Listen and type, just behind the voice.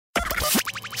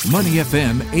Money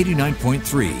FM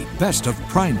 89.3, best of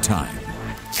prime time.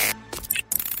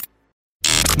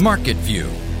 Market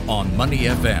View on Money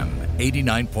FM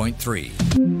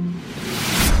 89.3.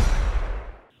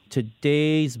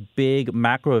 Today's big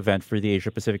macro event for the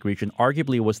Asia-Pacific region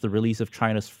arguably was the release of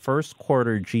China's first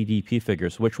quarter GDP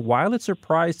figures, which, while it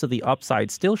surprised to the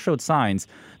upside, still showed signs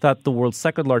that the world's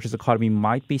second largest economy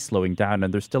might be slowing down.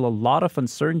 And there's still a lot of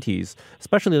uncertainties,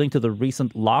 especially linked to the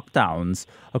recent lockdowns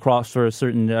across for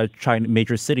certain China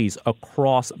major cities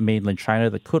across mainland China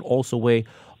that could also weigh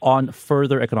on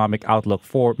further economic outlook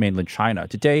for mainland China.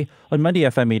 Today, on Monday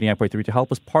FM 89.3, to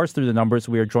help us parse through the numbers,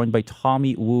 we are joined by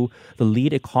Tommy Wu, the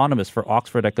lead economist for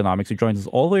Oxford Economics, who joins us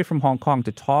all the way from Hong Kong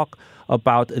to talk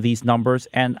about these numbers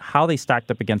and how they stacked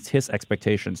up against his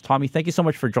expectations. Tommy, thank you so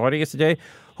much for joining us today.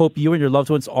 Hope you and your loved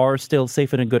ones are still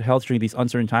safe and in good health during these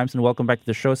uncertain times, and welcome back to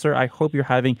the show, sir. I hope you're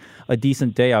having a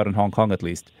decent day out in Hong Kong, at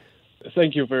least.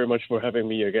 Thank you very much for having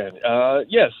me again.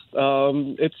 Yes,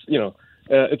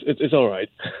 it's all right.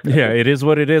 Yeah, it is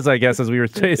what it is, I guess, as we were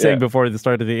saying before the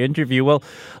start of the interview. Well,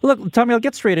 look, Tommy, I'll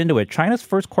get straight into it. China's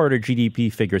first quarter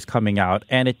GDP figures coming out,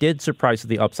 and it did surprise to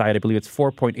the upside. I believe it's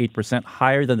 4.8%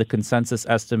 higher than the consensus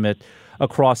estimate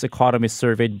across economists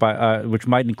surveyed by, which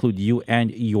might include you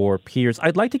and your peers.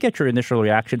 I'd like to get your initial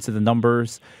reactions to the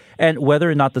numbers and whether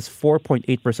or not this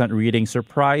 4.8% reading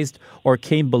surprised or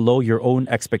came below your own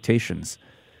expectations.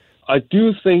 I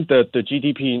do think that the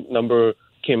GDP number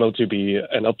came out to be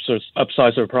an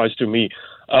upside surprise to me.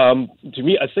 I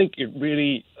think it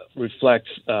really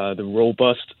reflects the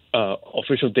robust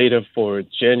official data for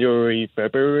January,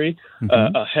 February,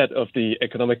 ahead of the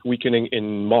economic weakening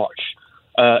in March.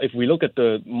 If we look at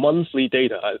the monthly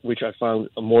data, which I found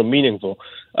more meaningful,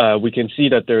 we can see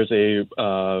that there's a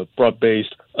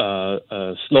broad-based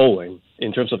slowing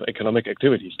in terms of economic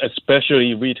activities,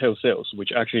 especially retail sales,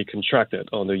 which actually contracted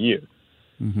on the year.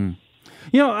 Mm-hmm.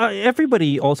 You know,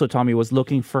 everybody also, Tommy, was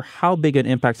looking for how big an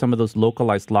impact some of those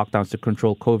localized lockdowns to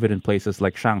control COVID in places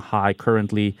like Shanghai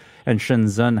currently and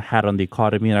Shenzhen had on the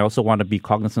economy. And I also want to be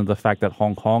cognizant of the fact that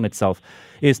Hong Kong itself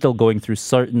is still going through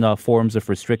certain forms of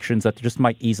restrictions that just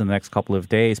might ease in the next couple of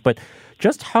days. But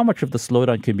just how much of the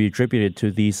slowdown can be attributed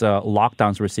to these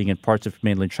lockdowns we're seeing in parts of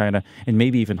mainland China and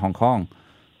maybe even Hong Kong?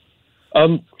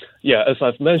 As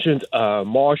I've mentioned,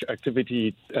 March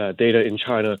activity data in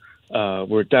China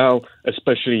were down,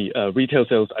 especially retail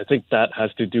sales. I think that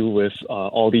has to do with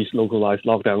all these localized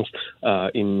lockdowns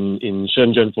in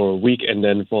Shenzhen for a week and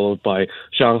then followed by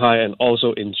Shanghai and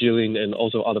also in Jilin and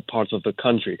also other parts of the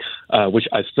country, which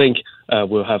I think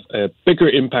will have a bigger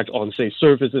impact on, say,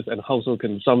 services and household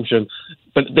consumption.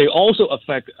 But they also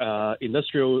affect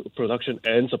industrial production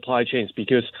and supply chains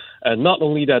because not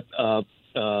only that,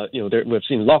 we've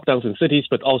seen lockdowns in cities,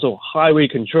 but also highway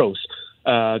controls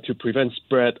to prevent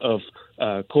spread of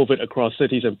COVID across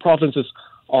cities and provinces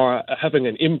are having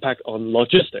an impact on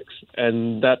logistics,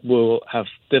 and that will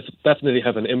definitely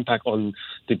have an impact on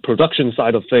the production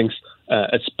side of things,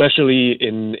 especially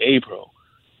in April.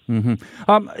 Mm-hmm.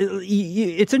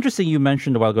 It's interesting you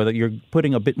mentioned a while ago that you're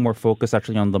putting a bit more focus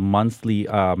actually on the monthly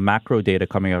macro data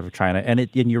coming out of China. And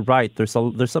you're right, there's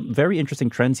some very interesting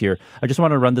trends here. I just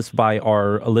want to run this by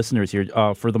our listeners here.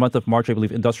 For the month of March, I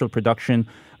believe industrial production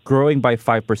growing by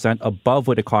 5%, above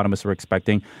what economists were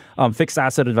expecting. Fixed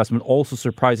asset investment also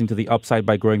surprising to the upside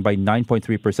by growing by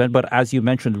 9.3%. But as you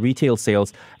mentioned, retail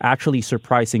sales actually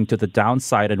surprising to the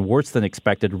downside and worse than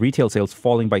expected. Retail sales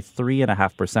falling by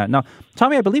 3.5%. Now,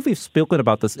 Tommy, I believe we've spoken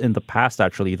about this in the past,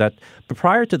 actually, that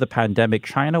prior to the pandemic,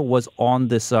 China was on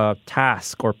this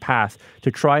task or path to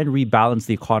try and rebalance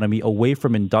the economy away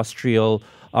from industrial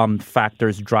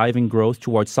factors driving growth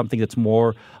towards something that's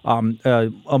more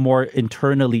a more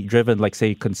internally driven, like,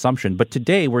 say, consumption. But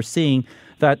today we're seeing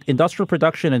that industrial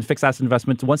production and fixed asset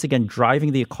investments once again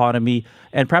driving the economy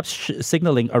and perhaps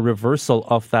signaling a reversal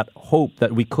of that hope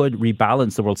that we could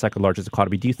rebalance the world's second largest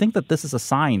economy. Do you think that this is a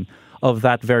sign of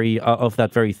that very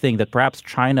thing, that perhaps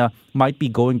China might be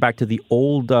going back to the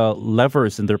old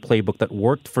levers in their playbook that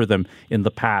worked for them in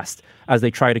the past as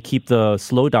they try to keep the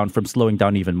slowdown from slowing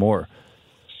down even more?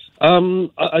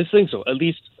 I think so, at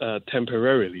least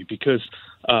temporarily, because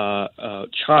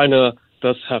China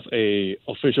does have a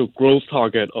official growth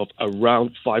target of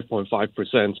around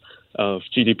 5.5% of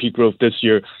GDP growth this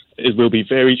year. It will be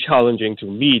very challenging to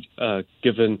meet,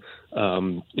 given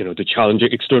the challenging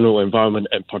external environment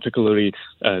and particularly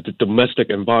the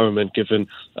domestic environment, given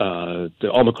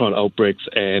the Omicron outbreaks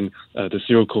and the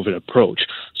zero COVID approach.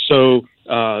 So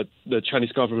the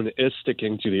Chinese government is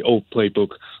sticking to the old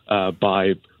playbook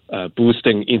by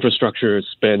boosting infrastructure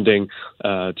spending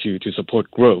to support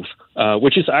growth,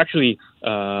 which is actually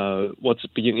what's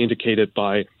being indicated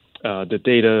by the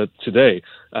data today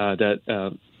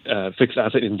that fixed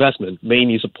asset investment,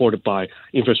 mainly supported by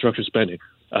infrastructure spending,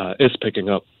 is picking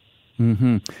up.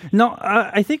 Mm-hmm. Now,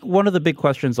 I think one of the big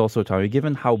questions also, Tommy,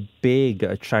 given how big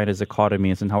China's economy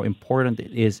is and how important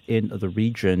it is in the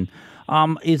region,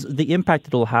 is the impact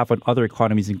it'll have on other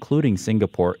economies, including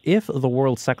Singapore. If the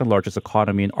world's second largest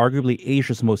economy and arguably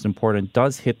Asia's most important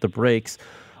does hit the brakes,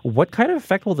 what kind of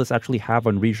effect will this actually have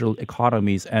on regional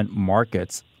economies and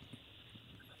markets?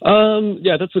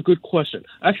 Yeah, that's a good question.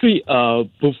 Actually,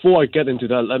 before I get into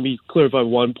that, let me clarify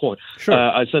one point. Sure.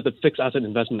 I said that fixed asset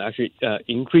investment actually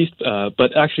increased,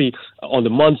 but actually on the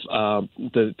month,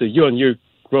 the year-on-year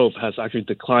growth has actually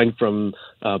declined from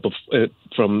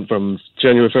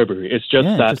January, February. It's just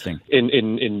that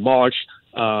in March,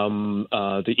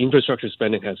 the infrastructure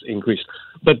spending has increased,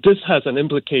 but this has an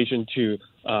implication to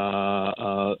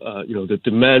the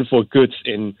demand for goods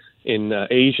in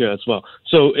Asia as well.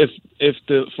 So if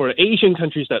for Asian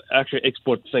countries that actually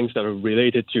export things that are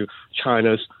related to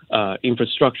China's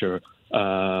infrastructure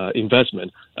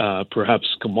investment, perhaps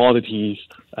commodities,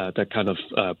 that kind of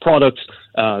products,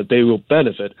 they will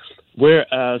benefit.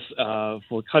 Whereas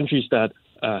for countries that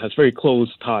has very close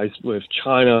ties with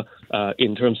China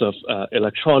in terms of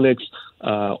electronics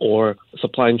or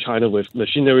supplying China with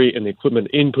machinery and equipment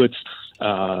inputs,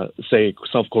 say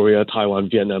South Korea, Taiwan,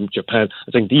 Vietnam, Japan,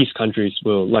 I think these countries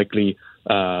will likely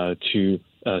to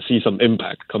see some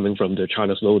impact coming from the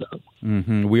China slowdown.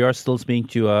 Mm-hmm. We are still speaking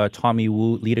to Tommy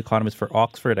Wu, lead economist for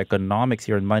Oxford Economics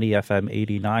here on Money FM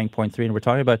 89.3. And we're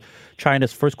talking about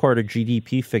China's first quarter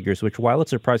GDP figures, which, while it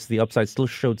surprised to the upside, still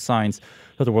showed signs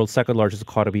that the world's second largest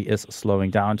economy is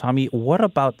slowing down. Tommy, what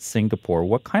about Singapore?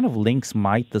 What kind of links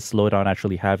might the slowdown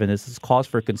actually have? And is this cause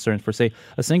for concern for, say,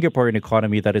 a Singaporean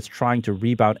economy that is trying to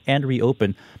rebound and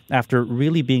reopen after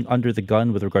really being under the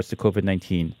gun with regards to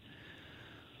COVID-19?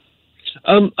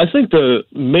 I think the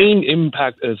main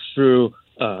impact is through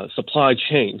supply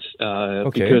chains,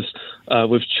 because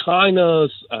with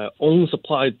China's own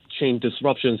supply chain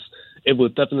disruptions, it will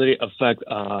definitely affect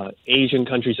Asian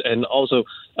countries, and also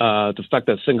the fact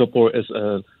that Singapore is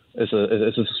a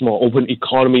small open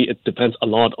economy. It depends a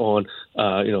lot on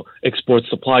export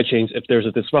supply chains. If there's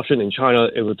a disruption in China,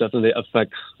 it will definitely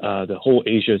affect the whole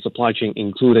Asia supply chain,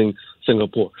 including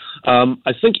Singapore.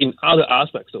 I think in other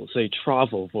aspects, though, say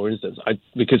travel, for instance,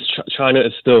 because China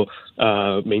is still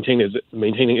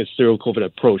maintaining its zero COVID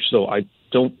approach, so I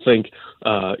don't think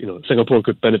Singapore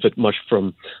could benefit much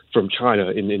from China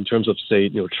in terms of, say,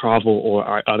 travel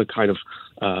or other kind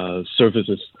of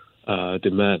services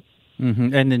demand.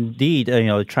 Mm-hmm. And indeed,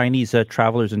 Chinese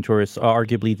travelers and tourists are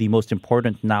arguably the most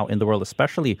important now in the world,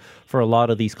 especially for a lot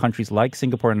of these countries like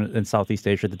Singapore and Southeast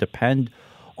Asia that depend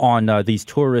on these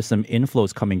tourism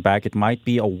inflows coming back. It might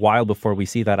be a while before we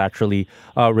see that actually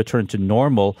return to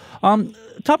normal.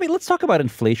 Tommy, let's talk about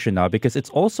inflation now, because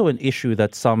it's also an issue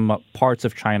that some parts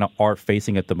of China are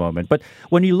facing at the moment. But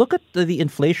when you look at the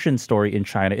inflation story in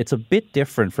China, it's a bit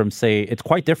different from, say, it's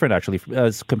quite different actually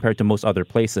as compared to most other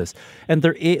places. And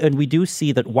we do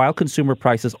see that while consumer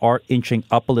prices are inching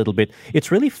up a little bit, it's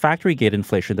really factory gate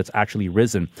inflation that's actually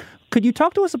risen. Could you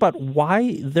talk to us about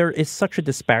why there is such a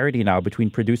disparity now between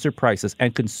producer prices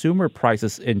and consumer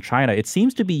prices in China? It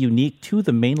seems to be unique to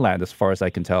the mainland as far as I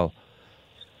can tell.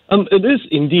 It is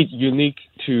indeed unique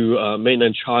to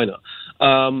mainland China.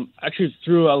 Actually,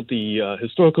 throughout the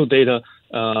historical data,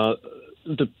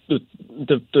 the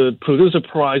producer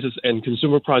prices and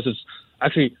consumer prices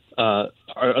actually are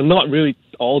not really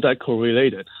all that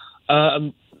correlated.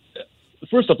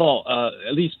 First of all,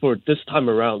 at least for this time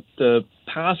around, the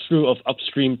pass-through of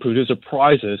upstream producer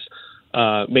prices,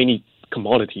 mainly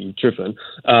commodity-driven,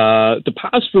 the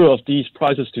pass-through of these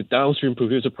prices to downstream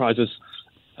producer prices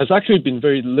has actually been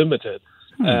very limited.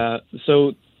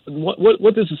 So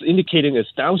what this is indicating is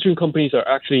downstream companies are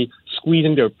actually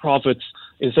squeezing their profits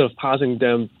instead of passing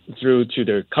them through to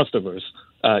their customers,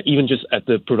 even just at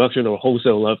the production or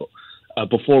wholesale level,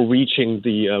 before reaching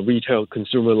the retail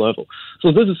consumer level.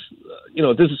 So this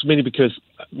is mainly because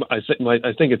I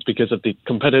think it's because of the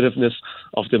competitiveness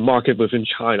of the market within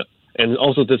China. And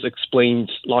also this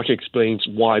largely explains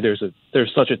why there's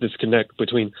such a disconnect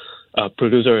between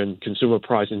producer and consumer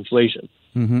price inflation.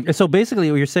 Mm-hmm. So basically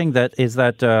what you're saying is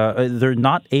that they're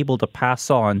not able to pass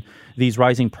on these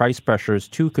rising price pressures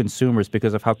to consumers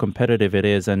because of how competitive it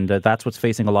is. And that's what's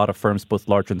facing a lot of firms, both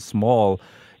large and small,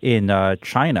 in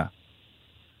China.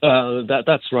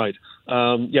 That's right.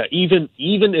 Even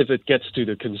if it gets to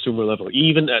the consumer level,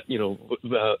 even at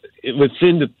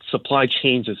within the supply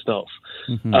chains itself,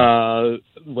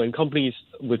 when companies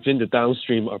within the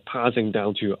downstream are passing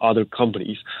down to other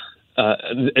companies,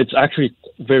 it's actually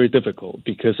very difficult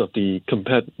because of the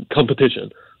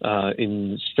competition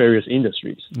in various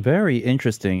industries. Very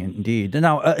interesting indeed.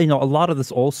 Now, a lot of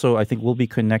this also, I think, will be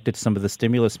connected to some of the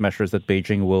stimulus measures that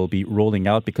Beijing will be rolling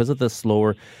out because of the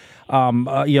slower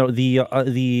the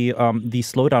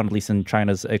slowdown, at least in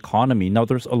China's economy. Now,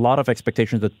 there's a lot of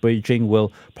expectations that Beijing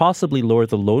will possibly lower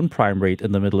the loan prime rate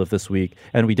in the middle of this week.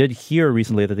 And we did hear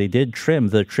recently that they did trim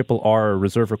the RRR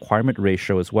reserve requirement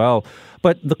ratio as well.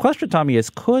 But the question, Tommy, is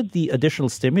could the additional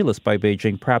stimulus by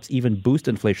Beijing perhaps even boost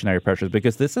inflationary pressures?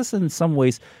 Because this is in some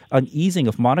ways an easing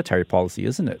of monetary policy,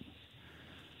 isn't it?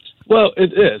 Well,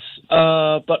 it is.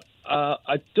 But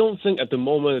I don't think at the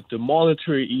moment the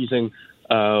monetary easing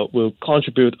will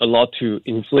contribute a lot to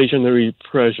inflationary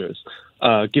pressures,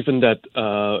 given that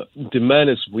demand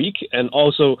is weak, and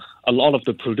also a lot of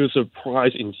the producer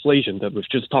price inflation that we've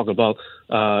just talked about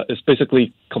is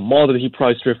basically commodity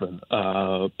price driven,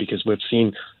 because we've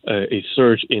seen a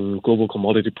surge in global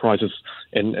commodity prices,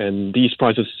 and these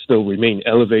prices still remain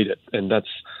elevated, and that's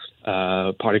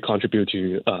partly contribute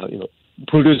to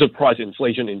producer price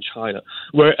inflation in China.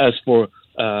 Whereas for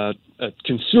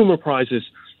consumer prices,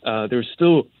 they're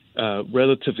still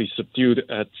relatively subdued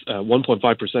at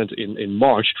 1.5% in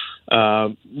March,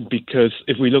 because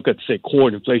if we look at, say, core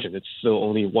inflation, it's still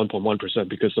only 1.1%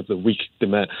 because of the weak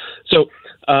demand. So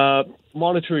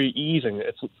monetary easing,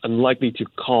 it's unlikely to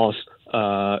cause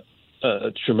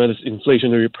tremendous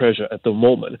inflationary pressure at the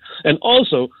moment. And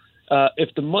also,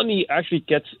 if the money actually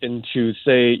gets into,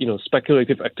 say,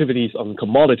 speculative activities on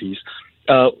commodities,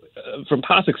 from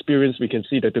past experience, we can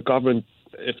see that the government,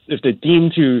 if they deem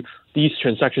to these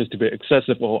transactions to be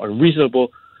excessive or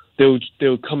unreasonable,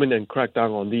 they'll come in and crack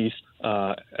down on these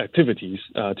activities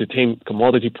to tame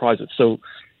commodity prices. So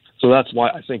that's why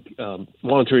I think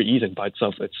monetary easing by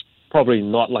itself, it's probably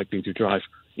not likely to drive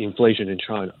inflation in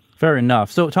China. Fair enough.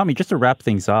 So, Tommy, just to wrap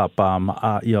things up,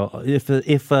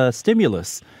 if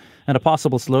stimulus and a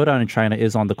possible slowdown in China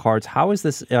is on the cards, how is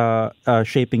this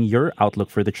shaping your outlook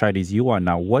for the Chinese yuan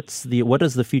now? What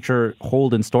does the future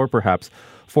hold in store, perhaps,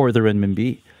 for the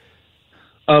renminbi?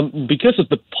 Because of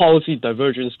the policy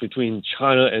divergence between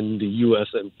China and the U.S.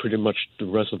 and pretty much the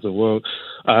rest of the world,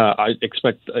 I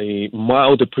expect a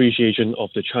mild appreciation of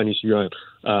the Chinese yuan,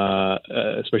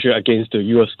 especially against the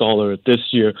U.S. dollar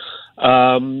this year.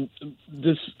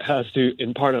 This has to,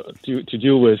 in part, to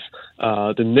do with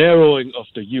the narrowing of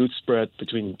the yield spread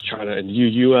between China and the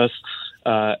U.S.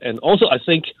 And also, I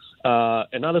think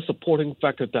another supporting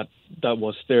factor that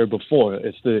was there before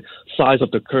is the size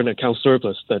of the current account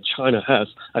surplus that China has.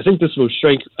 I think this will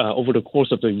shrink over the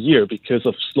course of the year because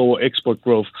of slower export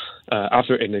growth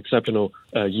after an exceptional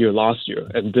year last year.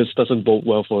 And this doesn't bode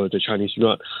well for the Chinese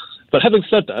yuan. But having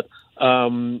said that,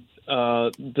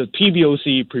 the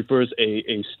PBOC prefers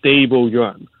a stable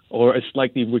yuan or a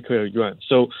slightly weaker yuan.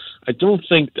 So I don't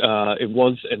think it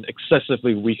wants an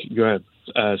excessively weak yuan.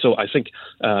 So I think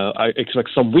I expect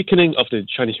some weakening of the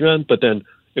Chinese yuan, but then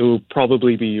it will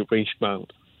probably be range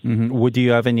bound. Mm-hmm. Do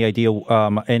you have any idea,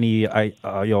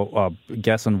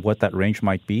 guess on what that range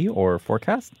might be or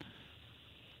forecast?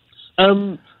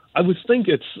 I would think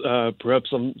it's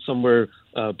perhaps somewhere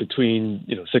between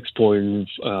 6.3,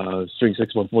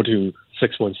 6.4 to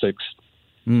 6.6.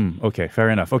 Okay, fair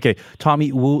enough. Okay,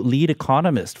 Tommy Wu, lead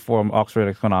economist from Oxford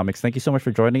Economics. Thank you so much for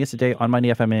joining us today on Money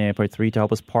FM 89.3 to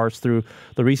help us parse through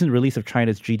the recent release of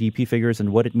China's GDP figures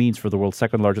and what it means for the world's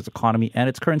second largest economy and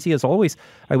its currency. As always,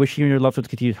 I wish you and your loved ones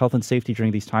continued health and safety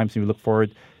during these times, and we look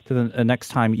forward to the next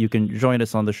time you can join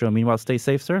us on the show. Meanwhile, stay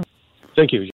safe, sir.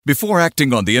 Thank you. Before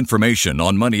acting on the information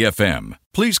on Money FM,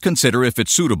 please consider if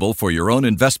it's suitable for your own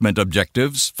investment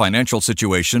objectives, financial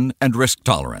situation, and risk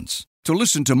tolerance. To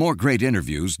listen to more great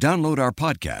interviews, download our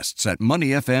podcasts at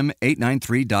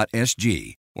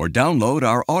moneyfm893.sg or download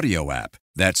our audio app.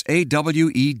 That's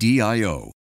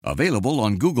AWEDIO. Available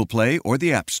on Google Play or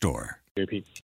the App Store.